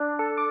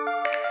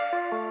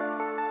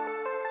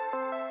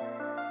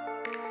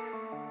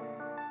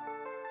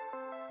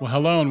Well,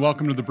 hello and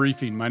welcome to the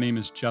briefing. My name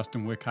is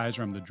Justin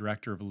Wickizer. I'm the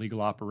Director of Legal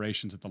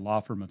Operations at the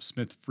law firm of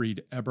Smith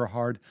Freed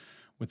Eberhard,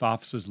 with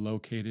offices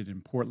located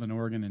in Portland,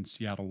 Oregon, and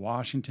Seattle,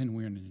 Washington.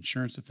 We're an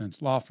insurance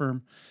defense law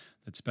firm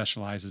that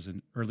specializes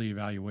in early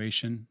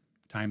evaluation,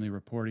 timely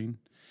reporting,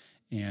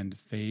 and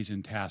phase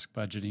and task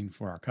budgeting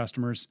for our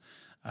customers.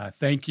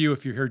 Thank you.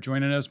 If you're here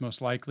joining us,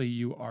 most likely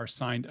you are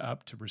signed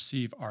up to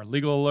receive our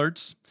legal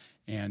alerts,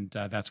 and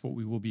that's what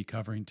we will be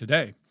covering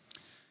today.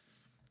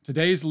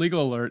 Today's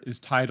legal alert is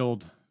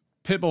titled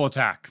Pitbull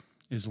Attack.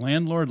 Is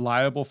landlord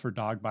liable for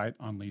dog bite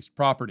on leased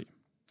property?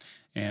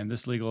 And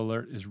this legal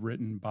alert is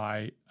written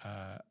by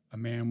a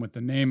man with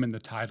the name and the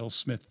title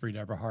Smith Freed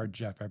Eberhard,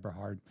 Jeff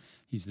Eberhard.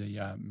 He's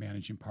the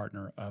managing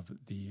partner of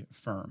the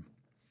firm.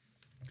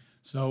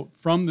 So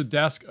from the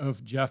desk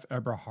of Jeff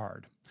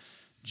Eberhard,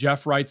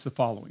 Jeff writes the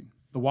following.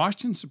 The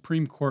Washington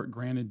Supreme Court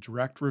granted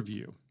direct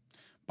review,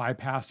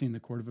 bypassing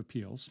the Court of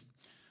Appeals,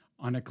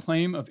 on a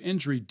claim of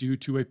injury due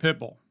to a pit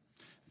bull.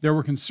 There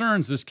were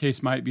concerns this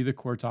case might be the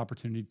court's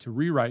opportunity to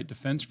rewrite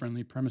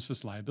defense-friendly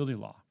premises liability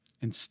law.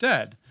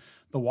 Instead,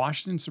 the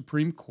Washington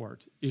Supreme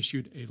Court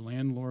issued a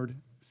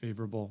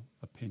landlord-favorable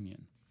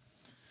opinion.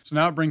 So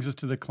now it brings us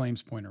to the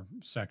claims pointer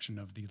section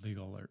of the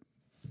legal alert.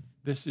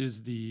 This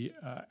is the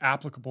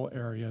applicable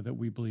area that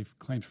we believe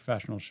claims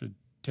professionals should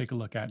take a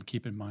look at and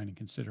keep in mind and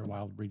consider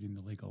while reading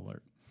the legal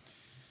alert.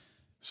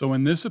 So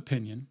in this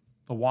opinion,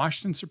 the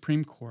Washington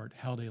Supreme Court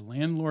held a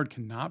landlord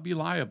cannot be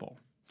liable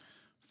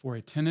for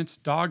a tenant's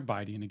dog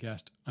biting a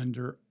guest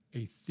under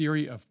a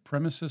theory of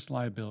premises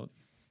liability.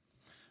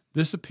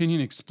 This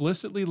opinion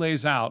explicitly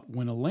lays out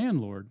when a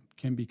landlord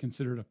can be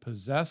considered a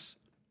possessor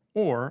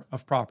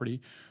of property,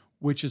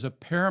 which is a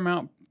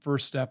paramount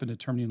first step in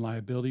determining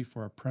liability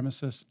for a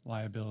premises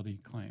liability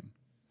claim.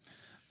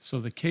 So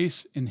the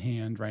case in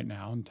hand right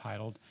now,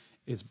 entitled,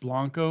 is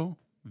Blanco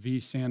v.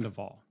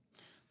 Sandoval,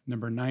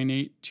 number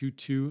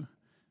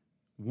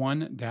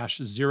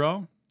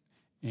 98221-0.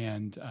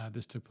 And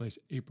this took place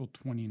April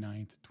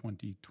 29th,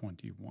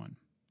 2021.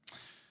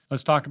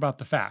 Let's talk about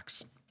the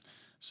facts.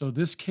 So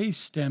this case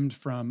stemmed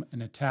from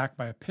an attack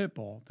by a pit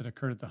bull that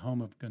occurred at the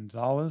home of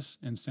Gonzalez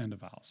and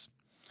Sandovals,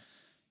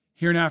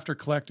 hereinafter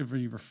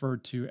collectively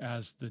referred to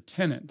as the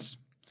tenants.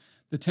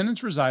 The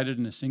tenants resided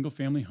in a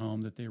single-family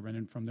home that they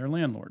rented from their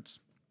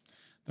landlords.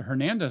 The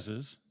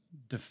Hernandezes,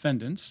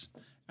 defendants,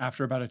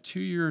 after about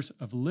 2 years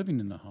of living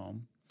in the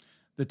home,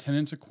 the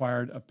tenants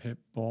acquired a pit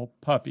bull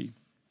puppy.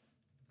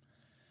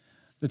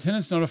 The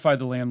tenants notified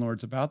the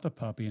landlords about the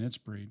puppy and its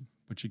breed,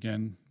 which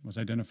again was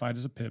identified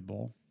as a pit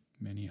bull.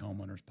 Many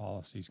homeowners'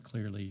 policies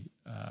clearly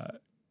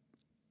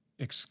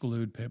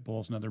exclude pit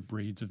bulls and other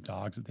breeds of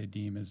dogs that they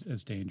deem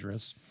as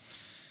dangerous.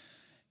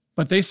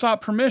 But they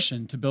sought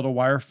permission to build a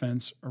wire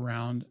fence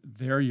around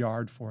their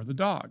yard for the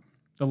dog.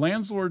 The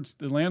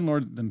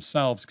landlord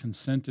themselves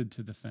consented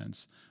to the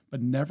fence,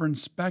 but never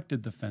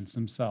inspected the fence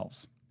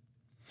themselves.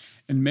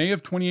 In May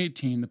of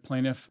 2018, the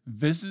plaintiff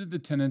visited the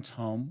tenant's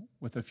home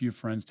with a few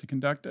friends to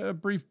conduct a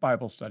brief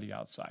Bible study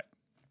outside.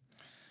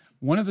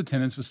 One of the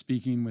tenants was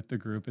speaking with the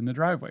group in the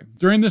driveway.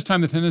 During this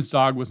time, the tenant's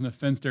dog was in a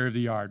fenced area of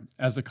the yard.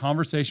 As the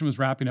conversation was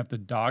wrapping up, the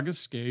dog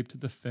escaped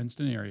the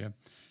fenced-in area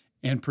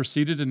and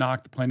proceeded to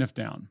knock the plaintiff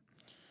down.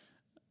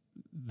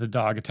 The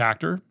dog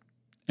attacked her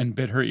and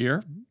bit her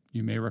ear.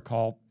 You may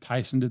recall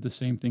Tyson did the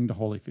same thing to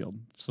Holyfield.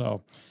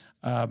 So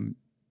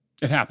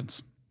it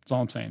happens. That's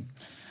all I'm saying.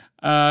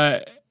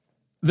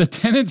 The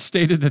tenant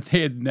stated that they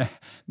had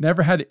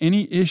never had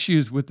any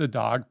issues with the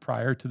dog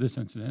prior to this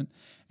incident,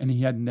 and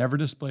he had never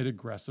displayed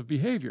aggressive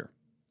behavior.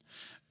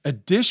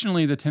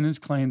 Additionally, the tenants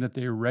claimed that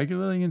they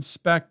regularly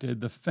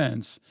inspected the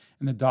fence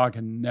and the dog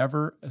had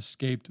never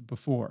escaped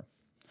before.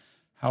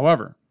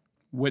 However,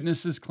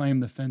 witnesses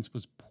claimed the fence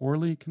was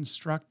poorly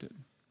constructed.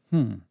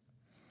 The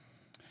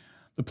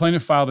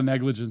plaintiff filed a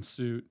negligence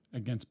suit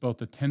against both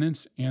the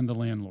tenants and the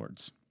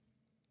landlords.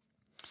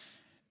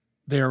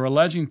 They are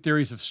alleging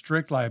theories of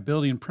strict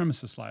liability and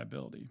premises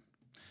liability.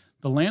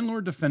 The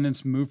landlord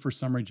defendants moved for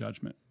summary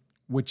judgment,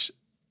 which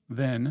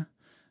then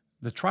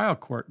the trial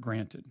court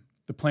granted.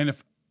 The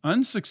plaintiff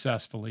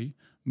unsuccessfully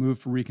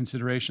moved for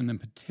reconsideration, then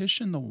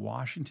petitioned the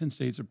Washington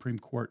State Supreme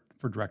Court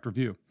for direct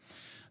review.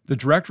 The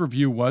direct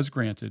review was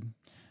granted.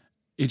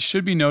 It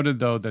should be noted,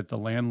 though, that the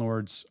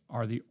landlords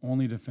are the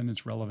only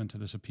defendants relevant to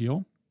this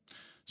appeal.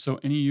 So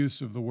any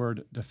use of the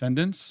word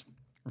defendants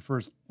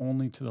refers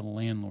only to the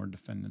landlord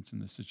defendants in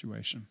this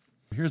situation.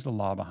 Here's the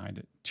law behind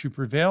it. To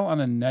prevail on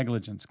a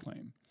negligence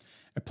claim,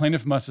 a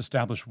plaintiff must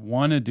establish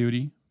 1, a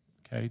duty,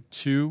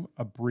 2,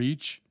 a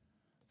breach,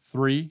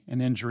 3,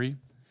 an injury,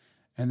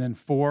 and then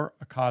 4,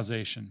 a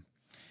causation.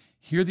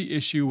 Here the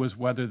issue was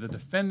whether the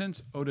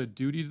defendants owed a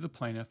duty to the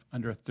plaintiff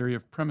under a theory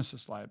of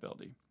premises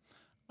liability.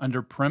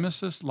 Under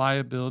premises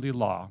liability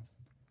law,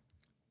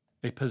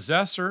 a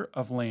possessor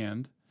of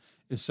land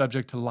is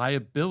subject to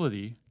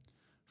liability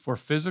for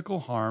physical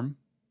harm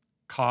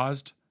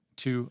caused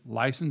to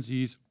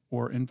licensees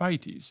or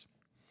invitees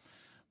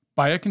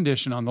by a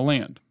condition on the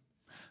land.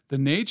 The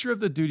nature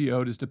of the duty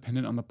owed is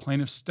dependent on the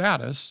plaintiff's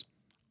status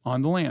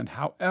on the land.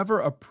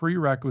 However, a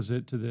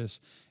prerequisite to this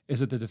is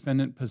that the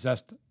defendant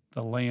possessed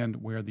the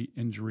land where the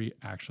injury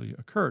actually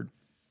occurred.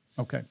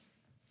 Okay,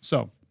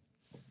 so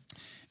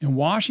in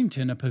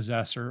Washington, a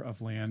possessor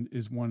of land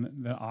is one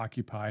that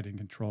occupied and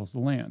controls the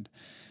land.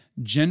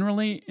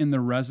 Generally, in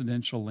the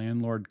residential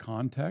landlord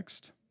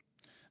context,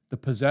 the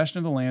possession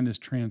of the land is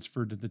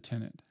transferred to the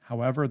tenant.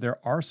 However, there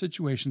are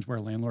situations where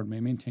a landlord may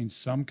maintain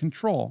some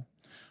control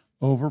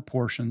over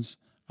portions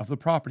of the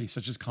property,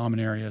 such as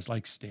common areas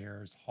like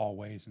stairs,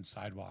 hallways, and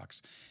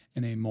sidewalks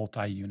in a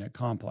multi-unit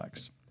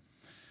complex.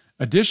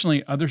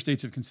 Additionally, other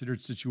states have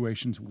considered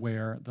situations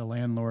where the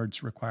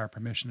landlords require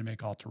permission to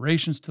make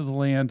alterations to the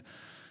land,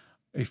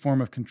 a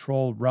form of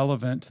control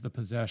relevant to the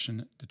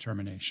possession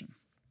determination.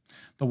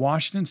 The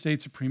Washington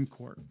State Supreme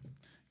Court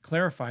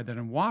clarified that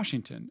in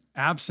Washington,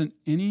 absent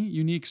any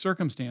unique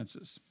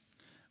circumstances,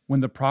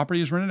 when the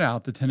property is rented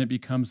out, the tenant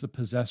becomes the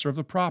possessor of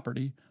the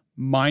property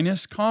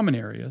minus common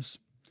areas,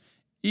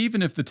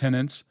 even if the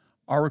tenants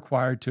are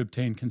required to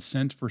obtain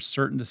consent for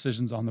certain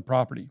decisions on the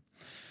property.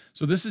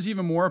 So this is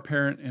even more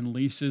apparent in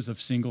leases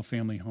of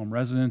single-family home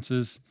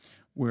residences,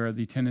 where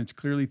the tenants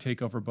clearly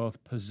take over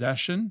both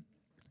possession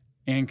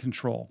and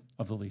control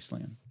of the leased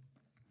land.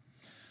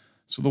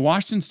 So the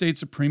Washington State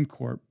Supreme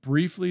Court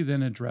briefly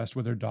then addressed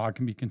whether a dog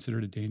can be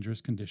considered a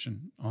dangerous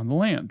condition on the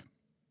land.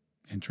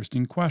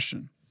 Interesting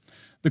question.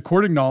 The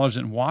court acknowledged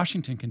that in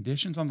Washington,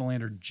 conditions on the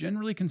land are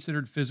generally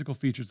considered physical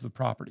features of the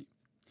property.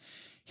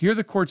 Here,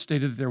 the court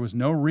stated that there was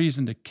no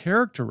reason to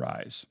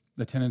characterize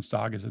the tenant's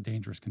dog as a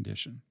dangerous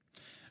condition.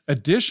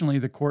 Additionally,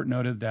 the court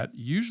noted that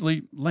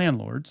usually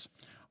landlords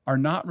are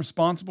not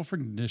responsible for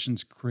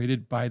conditions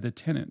created by the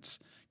tenants,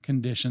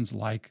 conditions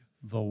like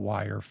the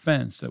wire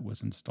fence that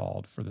was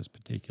installed for this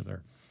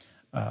particular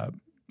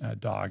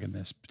dog in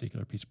this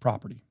particular piece of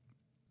property.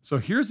 So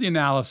here's the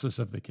analysis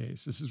of the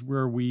case. This is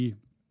where we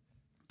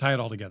tie it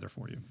all together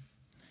for you.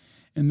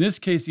 In this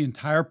case, the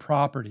entire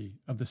property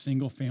of the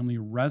single-family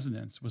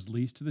residence was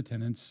leased to the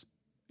tenants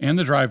and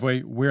the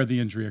driveway where the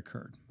injury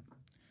occurred.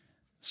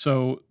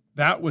 So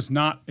that was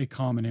not a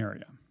common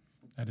area.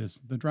 That is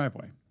the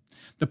driveway.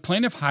 The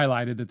plaintiff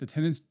highlighted that the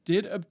tenants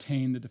did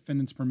obtain the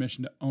defendant's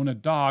permission to own a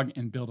dog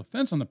and build a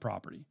fence on the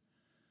property.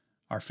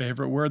 Our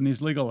favorite word in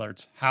these legal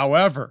alerts.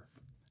 However,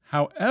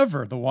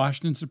 the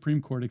Washington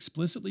Supreme Court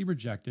explicitly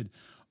rejected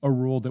a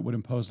rule that would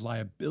impose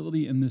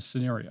liability in this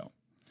scenario.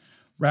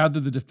 Rather,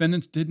 the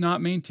defendants did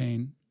not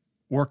maintain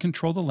or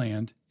control the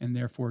land and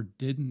therefore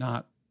did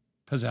not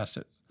possess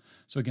it.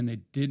 So again, they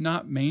did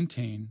not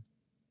maintain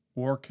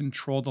or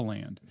control the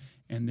land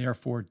and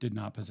therefore did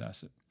not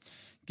possess it.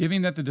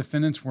 Given that the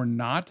defendants were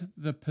not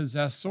the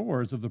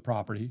possessors of the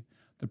property,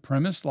 the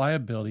premise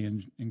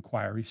liability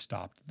inquiry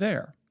stopped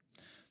there.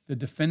 The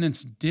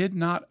defendants did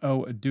not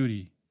owe a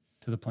duty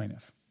to the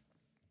plaintiff.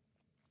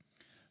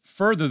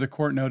 Further, the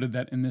court noted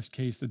that in this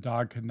case, the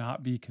dog could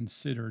not be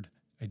considered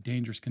a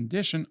dangerous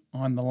condition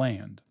on the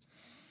land.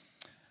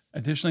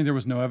 Additionally, there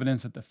was no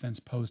evidence that the fence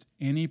posed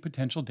any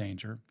potential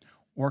danger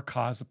or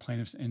caused the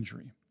plaintiff's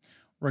injury.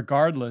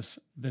 Regardless,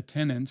 the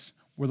tenants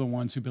were the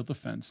ones who built the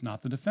fence,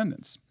 not the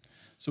defendants.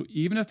 So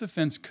even if the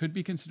fence could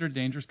be considered a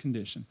dangerous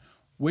condition,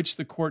 which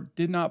the court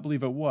did not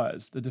believe it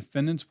was, the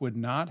defendants would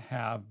not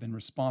have been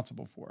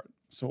responsible for it.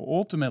 So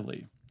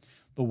ultimately,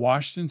 the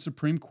Washington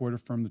Supreme Court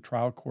affirmed the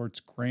trial court's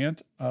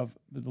grant of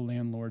the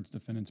landlord's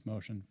defendant's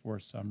motion for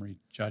summary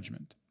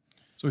judgment.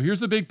 So here's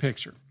the big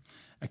picture.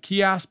 A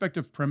key aspect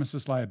of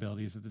premises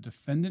liability is that the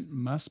defendant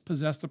must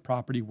possess the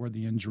property where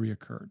the injury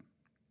occurred.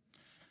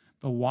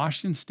 The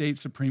Washington State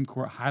Supreme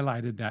Court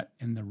highlighted that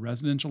in the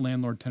residential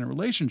landlord-tenant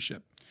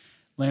relationship,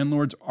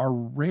 landlords are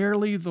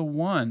rarely the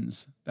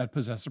ones that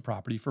possess the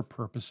property for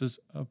purposes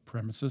of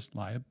premises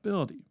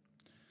liability.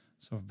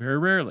 So very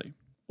rarely.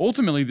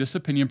 Ultimately, this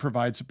opinion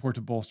provides support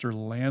to bolster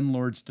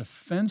landlords'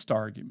 defense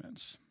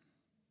arguments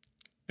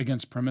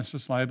against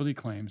premises liability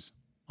claims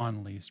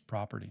on leased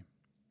property.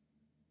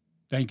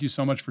 Thank you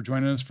so much for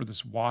joining us for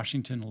this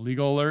Washington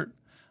Legal Alert.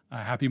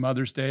 Happy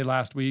Mother's Day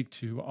last week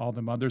to all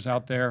the mothers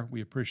out there.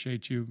 We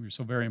appreciate you. You're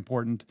so very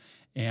important.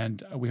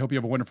 And we hope you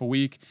have a wonderful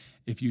week.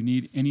 If you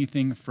need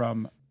anything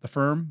from the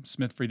firm,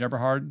 Smith Freed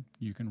Eberhard,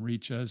 you can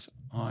reach us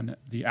on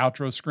the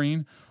outro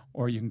screen,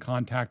 or you can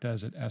contact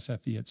us at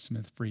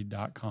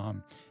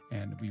sfe@smithfreed.com,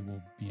 and we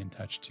will be in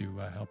touch to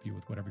help you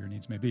with whatever your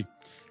needs may be.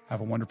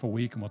 Have a wonderful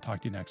week, and we'll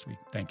talk to you next week.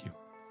 Thank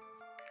you.